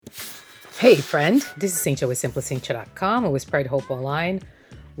Hey friend, this is Cincha with SimpleCincha.com and with Pride Hope Online,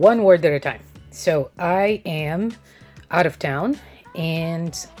 one word at a time. So I am out of town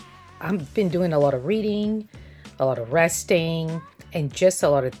and I've been doing a lot of reading, a lot of resting, and just a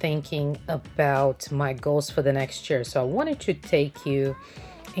lot of thinking about my goals for the next year. So I wanted to take you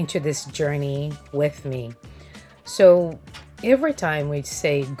into this journey with me. So every time we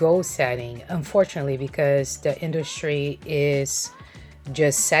say goal setting, unfortunately, because the industry is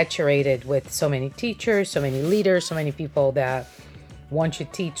just saturated with so many teachers, so many leaders, so many people that want to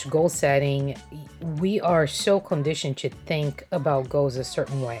teach goal setting, we are so conditioned to think about goals a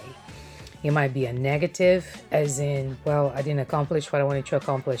certain way. It might be a negative, as in, well, I didn't accomplish what I wanted to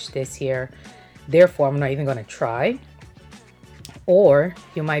accomplish this year, therefore, I'm not even going to try. Or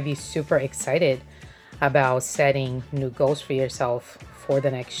you might be super excited about setting new goals for yourself for the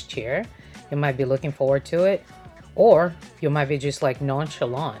next year. You might be looking forward to it, or you might be just like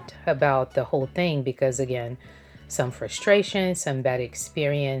nonchalant about the whole thing because, again, some frustration, some bad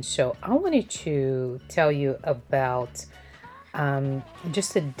experience. So, I wanted to tell you about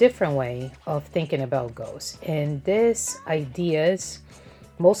just a different way of thinking about goals. And these ideas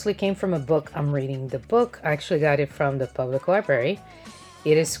mostly came from a book I'm reading. The book, I actually got it from the public library.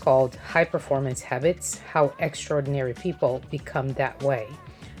 It is called High Performance Habits: How Extraordinary People Become That Way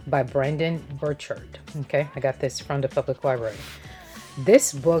by Brendon Burchard. Okay, I got this from the public library.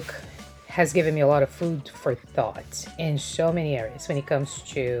 This book has given me a lot of food for thought in so many areas when it comes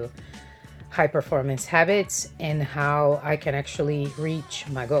to high performance habits and how I can actually reach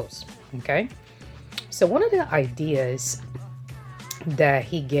my goals. Okay, so one of the ideas that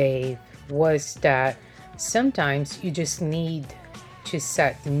he gave was that sometimes you just need to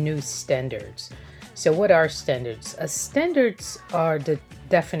set new standards. So what are standards? Standards are, the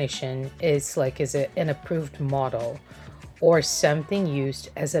definition is like, is it an approved model or something used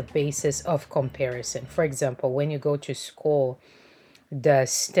as a basis of comparison? For example, when you go to school, the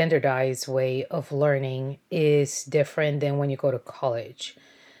standardized way of learning is different than when you go to college.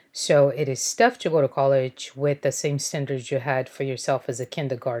 So it is tough to go to college with the same standards you had for yourself as a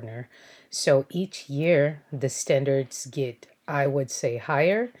kindergartner. So each year, the standards get, I would say,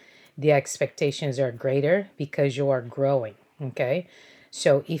 higher. The expectations are greater because you are growing. Okay.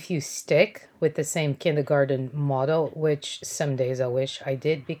 So if you stick with the same kindergarten model, which some days I wish I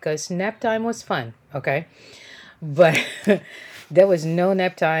did because nap time was fun. Okay. But there was no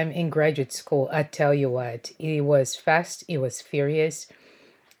nap time in graduate school. I tell you what, it was fast, it was furious.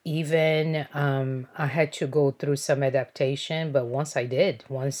 Even I had to go through some adaptation, but once I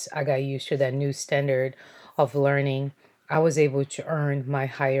got used to that new standard of learning, I was able to earn my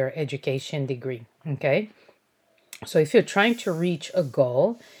higher education degree. Okay. So if you're trying to reach a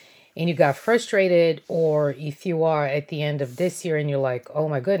goal and you got frustrated, or if you are at the end of this year and you're like, oh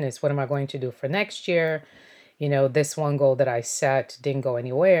my goodness, what am I going to do for next year? This one goal that I set didn't go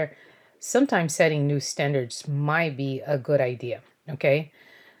anywhere. Sometimes setting new standards might be a good idea. Okay.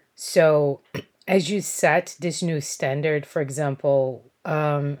 So, as you set this new standard, for example,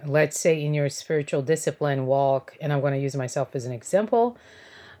 let's say in your spiritual discipline walk, and I'm going to use myself as an example.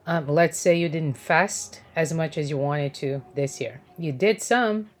 Let's say you didn't fast as much as you wanted to this year. You did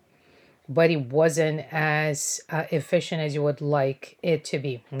some, but it wasn't as efficient as you would like it to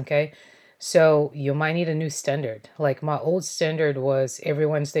be. Okay. So, you might need a new standard. Like my old standard was every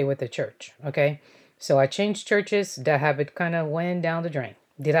Wednesday with the church. Okay. So, I changed churches. That habit kind of went down the drain.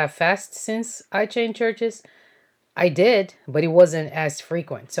 Did I fast since I changed churches? I did, but it wasn't as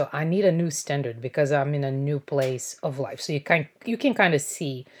frequent. So I need a new standard because I'm in a new place of life. So you can kind of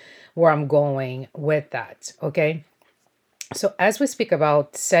see where I'm going with that. Okay. So as we speak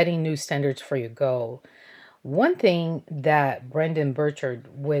about setting new standards for your goal, one thing that Brendan Burchard,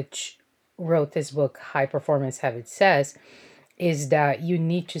 which wrote this book, High Performance Habits, says is that you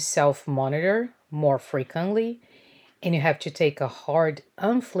need to self monitor more frequently and you have to take a hard,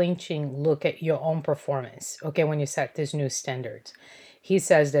 unflinching look at your own performance. Okay, when you set these new standards, he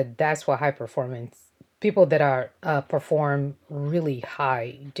says that that's what high performance people that are perform really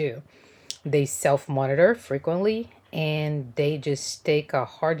high do. They self monitor frequently and they just take a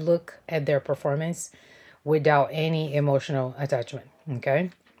hard look at their performance without any emotional attachment. Okay,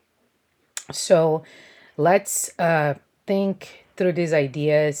 so let's think through these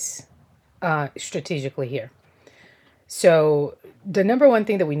ideas strategically here. So, the number one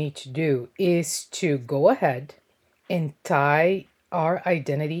thing that we need to do is to go ahead and tie our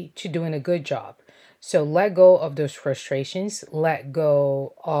identity to doing a good job. So, let go of those frustrations, let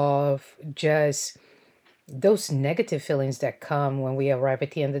go of just those negative feelings that come when we arrive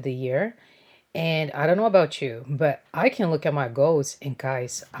at the end of the year, And I don't know about you, but I can look at my goals and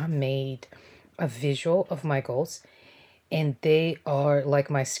guys, I made a visual of my goals and they are like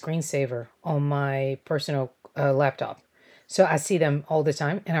my screensaver on my personal laptop. So I see them all the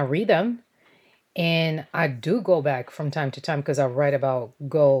time and I read them and I do go back from time to time because I write about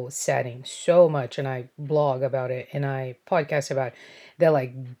goal setting so much and I blog about it and I podcast about it. That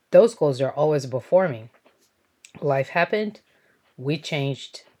like those goals are always before me. Life happened, we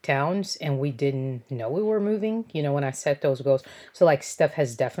changed towns and we didn't know we were moving, when I set those goals. So like stuff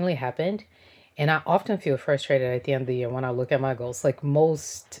has definitely happened. And I often feel frustrated at the end of the year when I look at my goals, like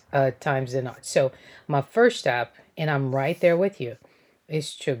most times than not. So my first step, and I'm right there with you,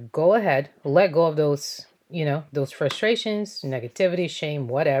 is to go ahead, let go of those, those frustrations, negativity, shame,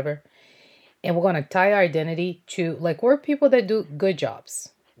 whatever. And we're going to tie our identity to like we're people that do good jobs.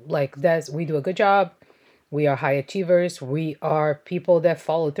 Like we do a good job. We are high achievers. We are people that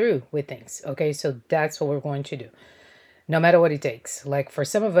follow through with things. Okay. So that's what we're going to do, no matter what it takes. Like for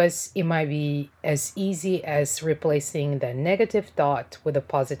some of us, it might be as easy as replacing the negative thought with a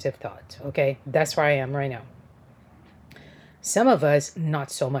positive thought. Okay. That's where I am right now. Some of us,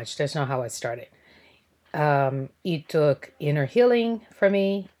 not so much. That's not how I started. It took inner healing for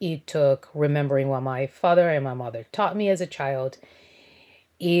me. It took remembering what my father and my mother taught me as a child.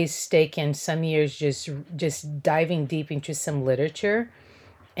 It's taken some years just diving deep into some literature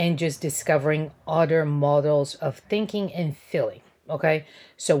and just discovering other models of thinking and feeling. Okay,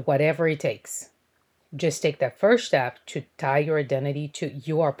 so whatever it takes, just take that first step to tie your identity to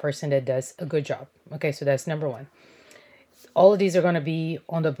you are a person that does a good job. Okay, so that's number one. All of these are going to be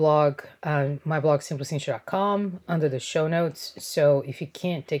on the blog, my blog, simplycintia.com, under the show notes. So if you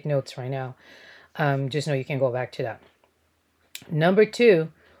can't take notes right now, just know you can go back to that. Number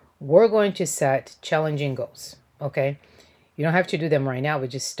two, we're going to set challenging goals. Okay. You don't have to do them right now,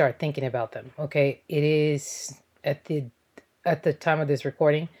 but just start thinking about them. Okay. It is at the time of this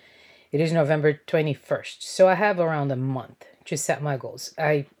recording, it is November 21st. So I have around a month to set my goals.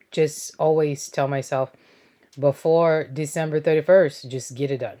 I just always tell myself before December 31st, just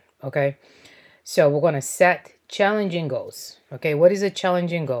get it done. Okay. So we're going to set challenging goals. Okay. What is a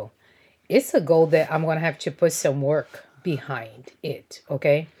challenging goal? It's a goal that I'm going to have to put some work behind it.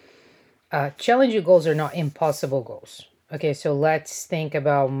 Okay. Challenging goals are not impossible goals. Okay. So let's think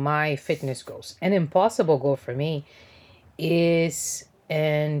about my fitness goals. An impossible goal for me is,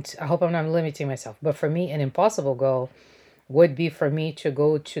 and I hope I'm not limiting myself, but for me, an impossible goal would be for me to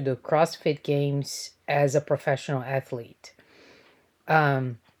go to the CrossFit Games as a professional athlete.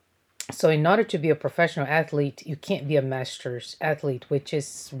 So, in order to be a professional athlete, you can't be a master's athlete, which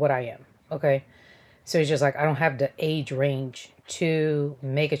is what I am. Okay. So, it's just like I don't have the age range to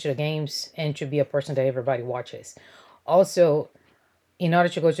make it to the games and to be a person that everybody watches. Also, in order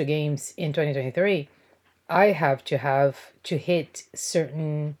to go to games in 2023, I have to hit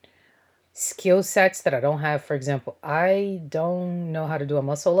certain skill sets that I don't have. For example, I don't know how to do a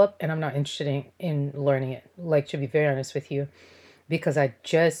muscle up and I'm not interested in learning it. Like, to be very honest with you, because I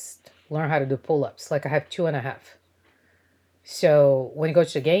just learned how to do pull ups. Like, I have two and a half. So, when you go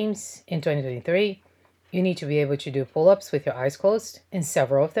to the games in 2023, you need to be able to do pull ups with your eyes closed and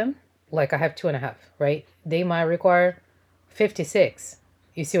several of them. Like, I have two and a half, right? They might require 56.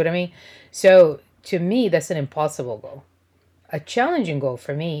 You see what I mean? So, to me, that's an impossible goal. A challenging goal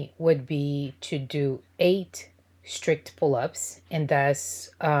for me would be to do 8 strict pull-ups, and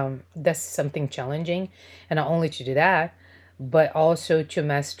that's something challenging. And not only to do that, but also to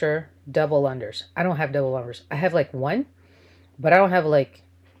master double unders. I don't have double unders. I have like one, but I don't have like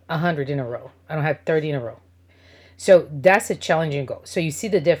 100 in a row. I don't have 30 in a row. So that's a challenging goal. So you see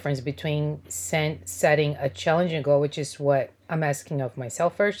the difference between setting a challenging goal, which is what I'm asking of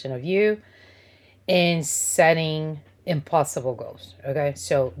myself first and of you, and setting impossible goals. Okay.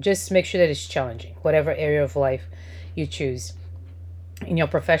 So just make sure that it's challenging, whatever area of life you choose. In your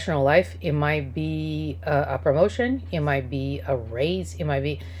professional life, it might be a promotion, it might be a raise, it might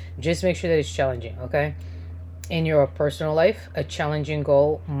be, just make sure that it's challenging. Okay. In your personal life, a challenging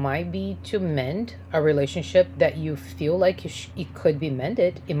goal might be to mend a relationship that you feel like it could be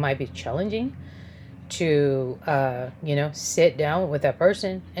mended. It might be challenging to, sit down with that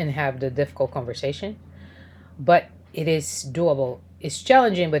person and have the difficult conversation, but it is doable. It's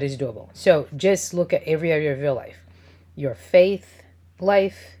challenging, but it's doable. So just look at every area of your life: your faith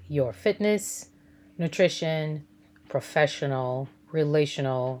life, your fitness, nutrition, professional,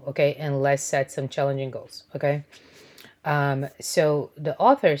 relational. Okay. And let's set some challenging goals. Okay. So the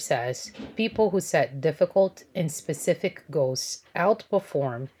author says people who set difficult and specific goals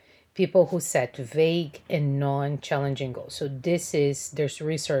outperform people who set vague and non challenging goals. So there's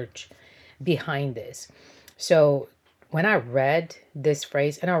research behind this. So when I read this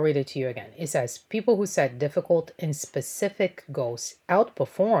phrase, and I'll read it to you again, it says, people who set difficult and specific goals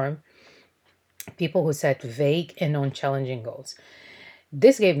outperform people who set vague and non challenging goals.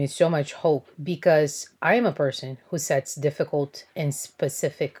 This gave me so much hope because I am a person who sets difficult and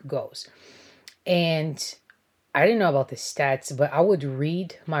specific goals. And I didn't know about the stats, but I would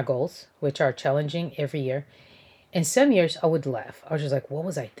read my goals, which are challenging every year. And some years I would laugh. I was just like, what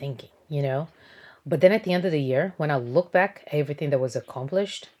was I thinking? But then at the end of the year, when I look back at everything that was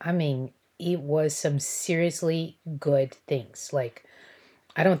accomplished, I mean, it was some seriously good things. Like,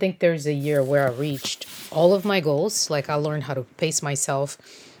 I don't think there's a year where I reached all of my goals. Like, I learned how to pace myself.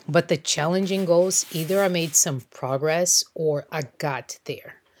 But the challenging goals, either I made some progress or I got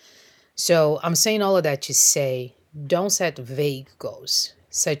there. So I'm saying all of that to say, don't set vague goals,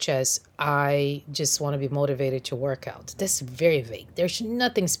 such as I just want to be motivated to work out. That's very vague. There's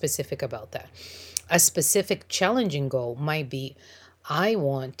nothing specific about that. A specific challenging goal might be I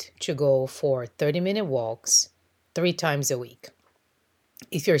want to go for 30-minute walks 3 times a week.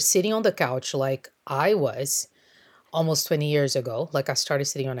 If you're sitting on the couch like I was almost 20 years ago, like I started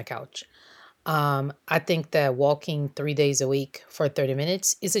sitting on a couch, I think that walking 3 days a week for 30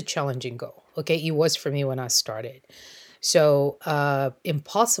 minutes is a challenging goal. Okay. It was for me when I started. So,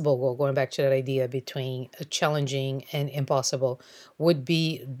 impossible goal, going back to that idea between a challenging and impossible, would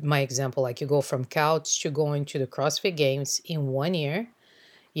be my example. Like you go from couch to going to the CrossFit Games in 1 year,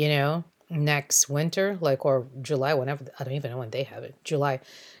 next winter, like, or July, whenever, I don't even know when they have it, July,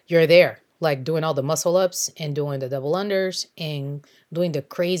 you're there, like doing all the muscle ups and doing the double unders and doing the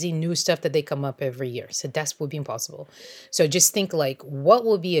crazy new stuff that they come up every year. So that's would be impossible. So just think like, what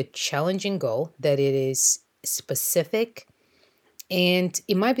will be a challenging goal that it is specific and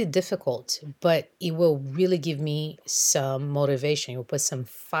it might be difficult, but it will really give me some motivation. It will put some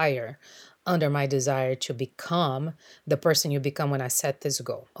fire under my desire to become the person you become when I set this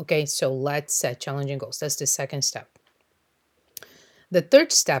goal. Okay, so let's set challenging goals. That's the second step. The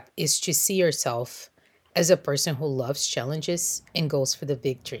third step is to see yourself as a person who loves challenges and goes for the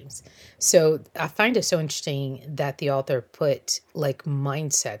big dreams. So I find it so interesting that the author put like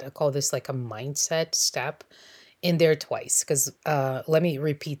mindset. I call this like a mindset step in there twice because let me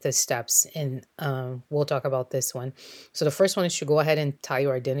repeat the steps and we'll talk about this one. So the first one is to go ahead and tie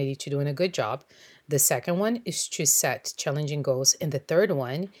your identity to doing a good job. The second one is to set challenging goals. And the third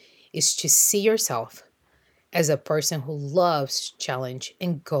one is to see yourself as a person who loves challenge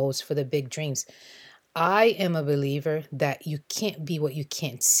and goes for the big dreams. I am a believer that you can't be what you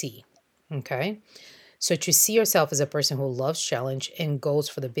can't see. Okay. So to see yourself as a person who loves challenge and goes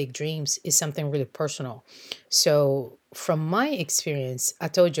for the big dreams is something really personal. So from my experience, I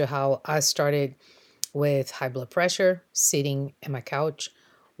told you how I started with high blood pressure, sitting in my couch,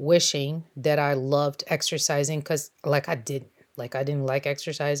 wishing that I loved exercising because I didn't like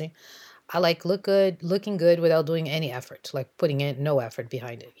exercising. I like looking good without doing any effort, like putting in no effort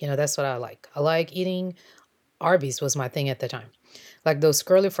behind it. That's what I like. I like eating. Arby's was my thing at the time. Like those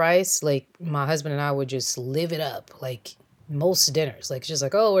curly fries, like my husband and I would just live it up. Like most dinners, like just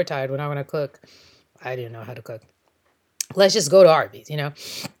like, oh, we're tired. We're not gonna cook. I didn't know how to cook. Let's just go to Arby's.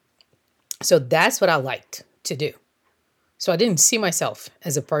 So that's what I liked to do. So I didn't see myself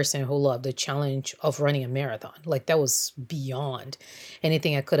as a person who loved the challenge of running a marathon. Like that was beyond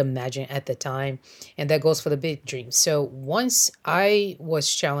anything I could imagine at the time. And that goes for the big dreams. So once I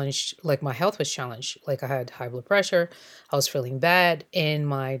was challenged, like my health was challenged, like I had high blood pressure, I was feeling bad, and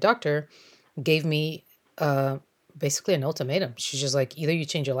my doctor gave me uh basically an ultimatum. She's just like, either you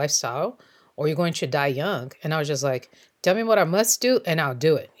change your lifestyle or you're going to die young. And I was just like, tell me what I must do and I'll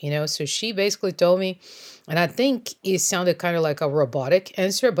do it. So she basically told me, and I think it sounded kind of like a robotic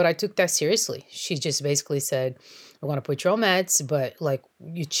answer, but I took that seriously. She just basically said, we're going to put you on meds, but like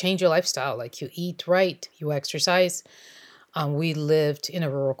you change your lifestyle, like you eat right, you exercise. We lived in a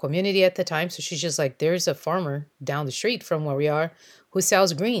rural community at the time. So she's just like, there's a farmer down the street from where we are who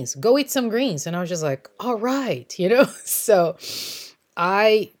sells greens. Go eat some greens. And I was just like, all right. So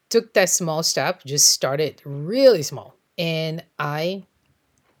I took that small step, just started really small. And I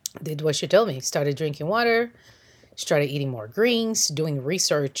did what she told me, started drinking water, started eating more greens, doing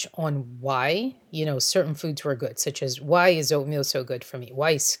research on why, certain foods were good, such as why is oatmeal so good for me?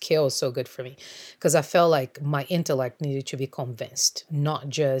 Why is kale so good for me? Because I felt like my intellect needed to be convinced, not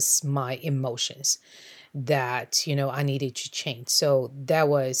just my emotions that, I needed to change. So that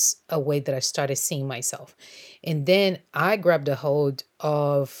was a way that I started seeing myself. And then I grabbed a hold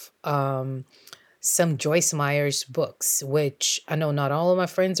of some Joyce Meyer's books, which I know not all of my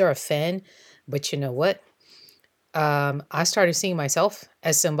friends are a fan, but you know what? I started seeing myself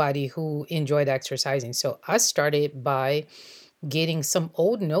as somebody who enjoyed exercising. So I started by getting some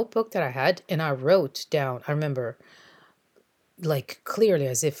old notebook that I had and I wrote down. I remember like clearly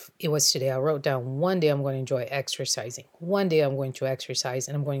as if it was today. I wrote down one day I'm going to enjoy exercising. One day I'm going to exercise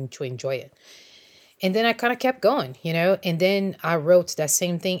and I'm going to enjoy it. And then I kind of kept going, and then I wrote that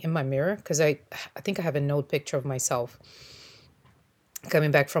same thing in my mirror because I think I have a note picture of myself coming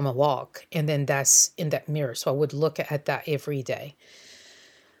back from a walk, and then that's in that mirror. So I would look at that every day.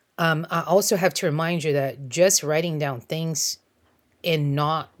 I also have to remind you that just writing down things and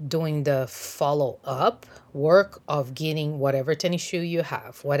not doing the follow up work of getting whatever tennis shoe you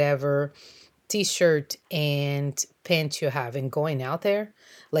have, whatever t-shirt and pants you have and going out there,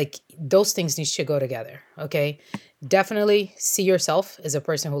 like those things need to go together. Okay, definitely see yourself as a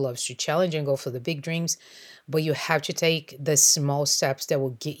person who loves to challenge and go for the big dreams, but you have to take the small steps that will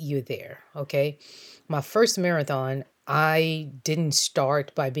get you there. Okay, my first marathon, I didn't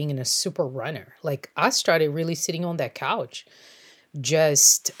start by being a super runner. Like I started really sitting on that couch,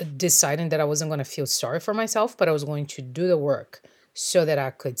 just deciding that I wasn't going to feel sorry for myself, but I was going to do the work so that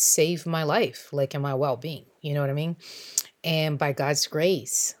I could save my life, like in my well being. You know what I mean? And by God's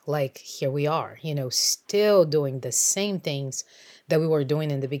grace, like here we are, still doing the same things that we were doing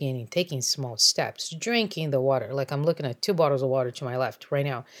in the beginning, taking small steps, drinking the water. Like I'm looking at 2 bottles of water to my left right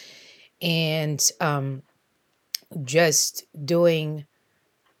now. And just doing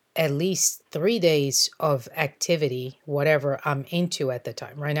at least 3 days of activity, whatever I'm into at the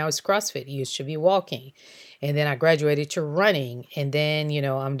time. Right now it's CrossFit. It used to be walking. And then I graduated to running. And then,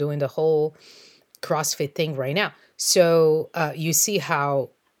 I'm doing the whole CrossFit thing right now. So you see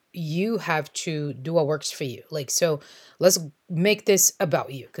how you have to do what works for you. Like, so let's make this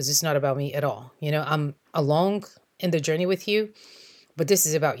about you because it's not about me at all. I'm along in the journey with you, but this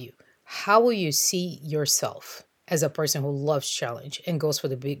is about you. How will you see yourself as a person who loves challenge and goes for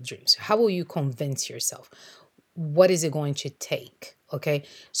the big dreams? How will you convince yourself? What is it going to take? Okay.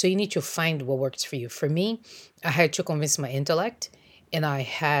 So you need to find what works for you. For me, I had to convince my intellect and I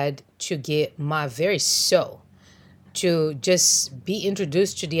had to get my very soul to just be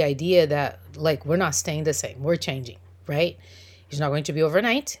introduced to the idea that, like, we're not staying the same, we're changing, right? It's not going to be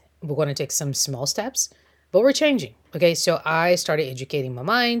overnight. We're going to take some small steps, but we're changing. Okay. So I started educating my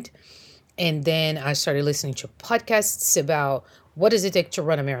mind. And then I started listening to podcasts about what does it take to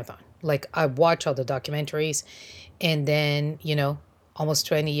run a marathon. Like I watch all the documentaries, and then, almost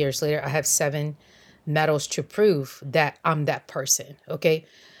 20 years later, I have 7 medals to prove that I'm that person. Okay.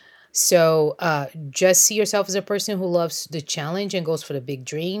 So just see yourself as a person who loves the challenge and goes for the big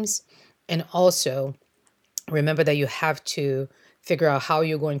dreams. And also remember that you have to figure out how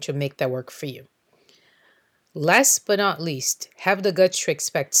you're going to make that work for you. Last but not least, have the guts to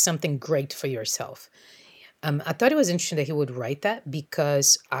expect something great for yourself. I thought it was interesting that he would write that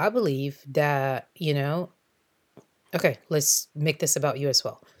because I believe that, okay, let's make this about you as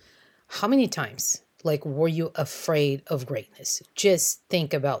well. How many times, like, were you afraid of greatness? Just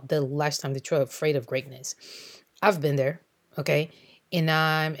think about the last time that you were afraid of greatness. I've been there, okay? And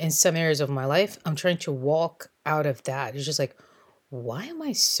I'm in some areas of my life, I'm trying to walk out of that. It's just like, why am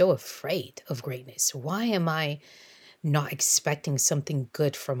I so afraid of greatness? Why am I not expecting something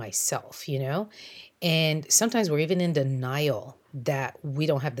good for myself, And sometimes we're even in denial that we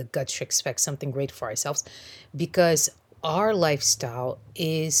don't have the guts to expect something great for ourselves because our lifestyle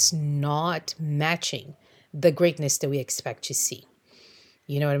is not matching the greatness that we expect to see.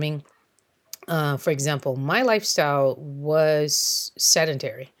 You know what I mean? For example, my lifestyle was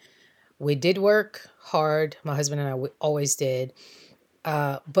sedentary. We did work hard. My husband and I always did.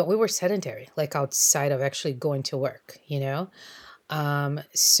 But we were sedentary, like outside of actually going to work.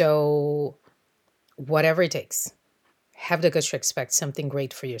 So whatever it takes, have the guts to expect something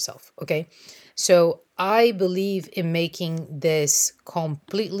great for yourself. Okay. So I believe in making this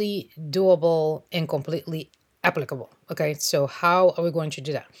completely doable and completely applicable. Okay. So how are we going to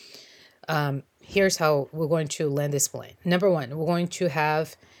do that? Here's how we're going to land this plan. Number one, we're going to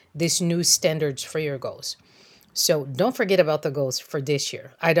have these new standards for your goals. So don't forget about the goals for this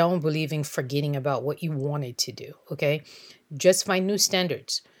year. I don't believe in forgetting about what you wanted to do. Okay. Just find new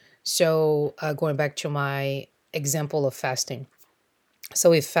standards. So going back to my example of fasting.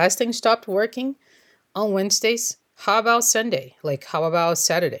 So if fasting stopped working on Wednesdays, how about Sunday? Like, how about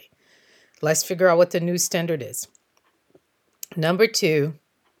Saturday? Let's figure out what the new standard is. Number two,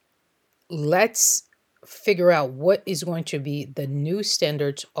 let's figure out what is going to be the new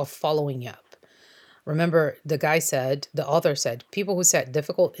standards of following up. Remember, the author said, people who set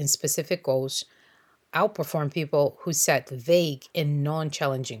difficult and specific goals outperform people who set vague and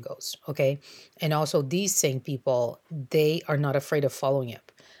non-challenging goals. Okay. And also these same people, they are not afraid of following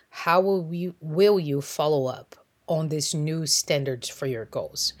up. How will you follow up on these new standards for your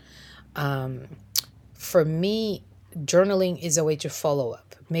goals? Um, for me, journaling is a way to follow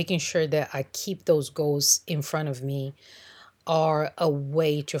up, making sure that I keep those goals in front of me are a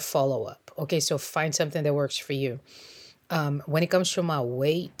way to follow up. Okay, so find something that works for you. When it comes to my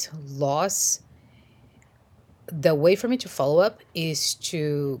weight loss, the way for me to follow up is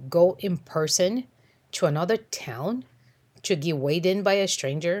to go in person to another town to get weighed in by a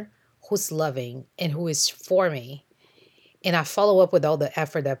stranger who's loving and who is for me. And I follow up with all the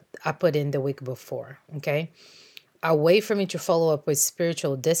effort that I put in the week before. Okay. A way for me to follow up with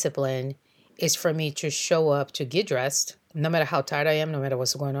spiritual discipline is for me to show up to get dressed, no matter how tired I am, no matter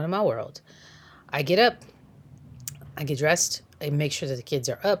what's going on in my world. I get up, I get dressed, I make sure that the kids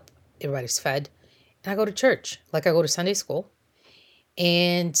are up, everybody's fed, and I go to church. Like I go to Sunday school.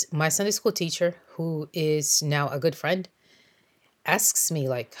 And my Sunday school teacher, who is now a good friend, asks me,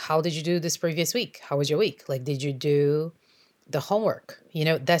 like, how did you do this previous week? How was your week? Like, did you do the homework?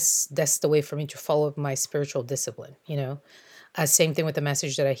 That's the way for me to follow up my spiritual discipline. Same thing with the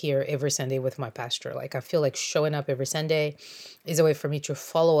message that I hear every Sunday with my pastor. Like, I feel like showing up every Sunday is a way for me to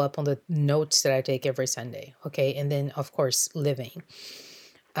follow up on the notes that I take every Sunday. Okay. And then, of course, living.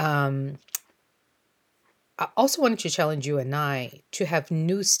 Um, I also wanted to challenge you and I to have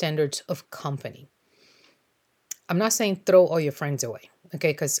new standards of company. I'm not saying throw all your friends away.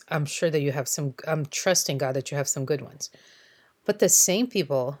 Okay. Because I'm sure that you have some, I'm trusting God that you have some good ones. But the same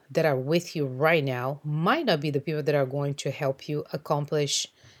people that are with you right now might not be the people that are going to help you accomplish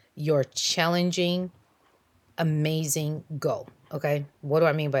your challenging, amazing goal. Okay. What do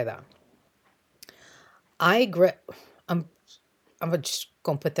I mean by that? I gra- I'm I'm just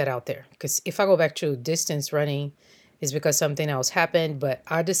gonna put that out there because if I go back to distance running, is because something else happened. But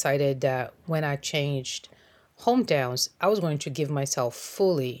I decided that when I changed hometowns, I was going to give myself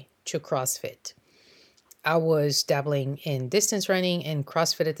fully to CrossFit. I was dabbling in distance running and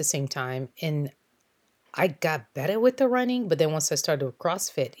CrossFit at the same time. And I got better with the running, but then once I started with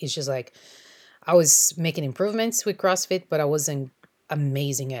CrossFit, it's just like I was making improvements with CrossFit, but I wasn't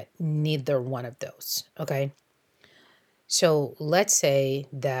amazing at neither one of those. Okay. So let's say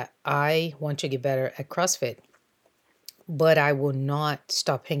that I want to get better at CrossFit, but I will not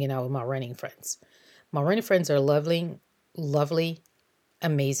stop hanging out with my running friends. My running friends are lovely, lovely,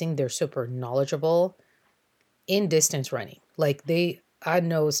 amazing. They're super knowledgeable in distance running. I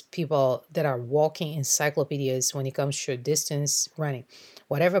know people that are walking encyclopedias when it comes to distance running.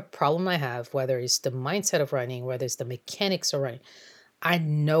 Whatever problem I have, whether it's the mindset of running, whether it's the mechanics of running, I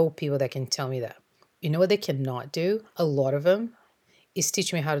know people that can tell me that. You know what they cannot do? A lot of them is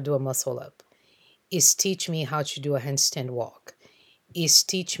teach me how to do a muscle up, is teach me how to do a handstand walk, is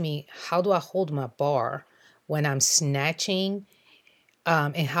teach me how do I hold my bar when I'm snatching,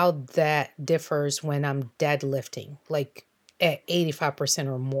 and how that differs when I'm deadlifting, like at 85%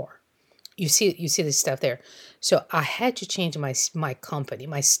 or more. You see this stuff there. So I had to change my company,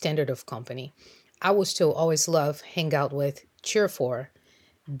 my standard of company. I will still always love, hang out with, cheer for,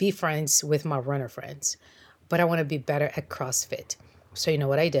 be friends with my runner friends, but I want to be better at CrossFit. So you know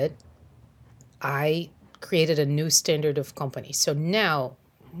what I did? I created a new standard of company. So now,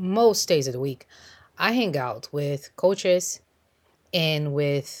 most days of the week, I hang out with coaches and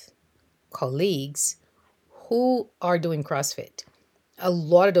with colleagues who are doing CrossFit. A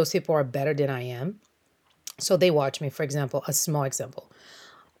lot of those people are better than I am. So they watch me. For example, a small example.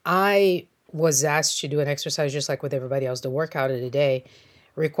 I was asked to do an exercise just like with everybody else. The workout of the day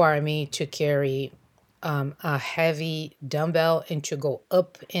require me to carry a heavy dumbbell and to go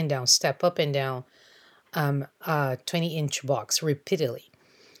up and down, step up and down, 20-inch box repeatedly.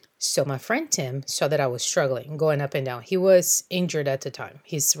 So my friend Tim saw that I was struggling going up and down. He was injured at the time.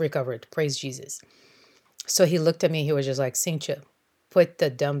 He's recovered. Praise Jesus. So he looked at me. He was just like, Cynthia, put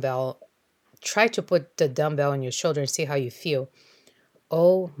the dumbbell, try to put the dumbbell on your shoulder and see how you feel.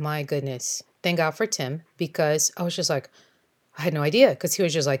 Oh my goodness. Thank God for Tim because I was just like, I had no idea because he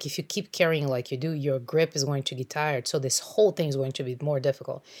was just like, if you keep carrying like you do, your grip is going to get tired. So this whole thing is going to be more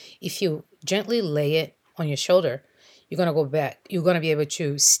difficult. If you gently lay it on your shoulder, you're going to go back. You're going to be able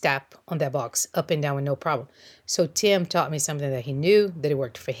to step on that box up and down with no problem. So Tim taught me something that he knew that it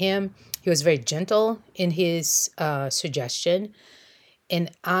worked for him. He was very gentle in his suggestion.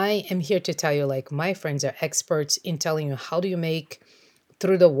 And I am here to tell you, like, my friends are experts in telling you how do you make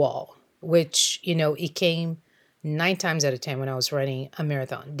through the wall, which, it came 9 times out of 10 when I was running a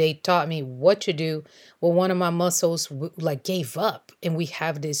marathon. They taught me what to do when one of my muscles like gave up, and we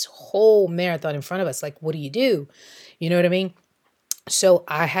have this whole marathon in front of us. Like, what do you do? You know what I mean? So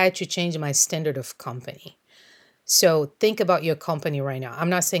I had to change my standard of company. So think about your company right now. I'm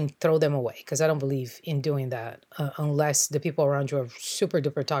not saying throw them away because I don't believe in doing that unless the people around you are super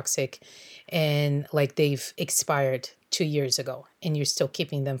duper toxic and like they've expired 2 years ago and you're still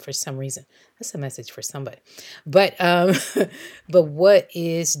keeping them for some reason. That's a message for somebody. But but what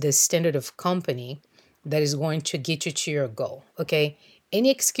is the standard of company that is going to get you to your goal? Okay. Any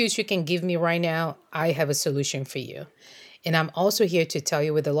excuse you can give me right now, I have a solution for you. And I'm also here to tell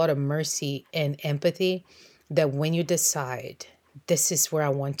you with a lot of mercy and empathy that when you decide this is where I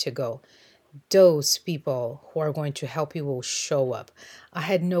want to go, those people who are going to help you will show up. I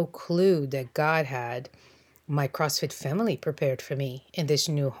had no clue that God had my CrossFit family prepared for me in this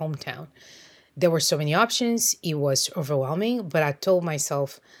new hometown. There were so many options, it was overwhelming, but I told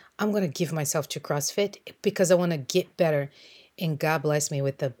myself, I'm going to give myself to CrossFit because I want to get better. And God blessed me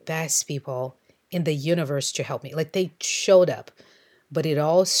with the best people in the universe to help me. Like they showed up. But it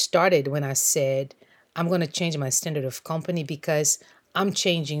all started when I said, I'm going to change my standard of company because I'm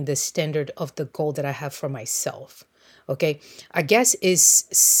changing the standard of the goal that I have for myself. Okay. I guess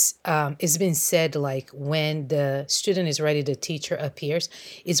it's been said like when the student is ready, the teacher appears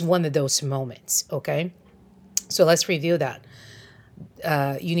is one of those moments. Okay. So let's review that.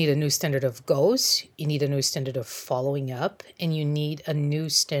 You need a new standard of goals, you need a new standard of following up, and you need a new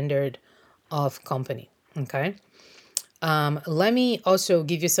standard of company. Okay. Let me also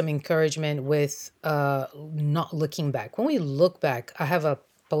give you some encouragement with not looking back. When we look back, I have a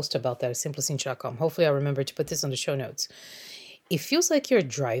post about that at simplecinch.com. Hopefully, I remember to put this on the show notes. It feels like you're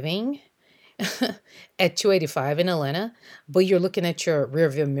driving at 285 in Atlanta, but you're looking at your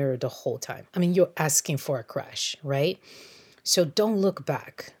rearview mirror the whole time. I mean, you're asking for a crash, right? So don't look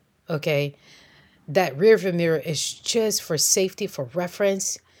back, okay? That rearview mirror is just for safety, for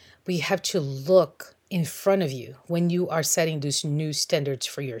reference. But you have to look in front of you when you are setting those new standards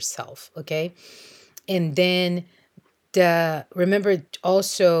for yourself, okay? And then remember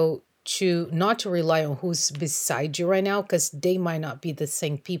also to not to rely on who's beside you right now because they might not be the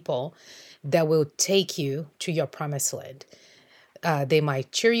same people that will take you to your promised land. They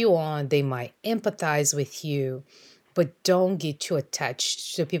might cheer you on, they might empathize with you, but don't get too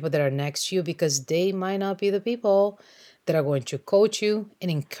attached to the people that are next to you because they might not be the people that are going to coach you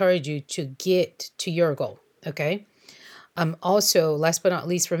and encourage you to get to your goal. Okay. Also, last but not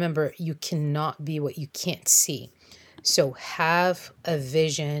least, remember you cannot be what you can't see. So have a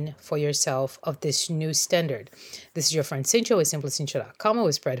vision for yourself of this new standard. This is your friend Cincho with simplecincho.com.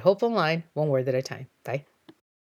 We spread hope online, one word at a time. Bye.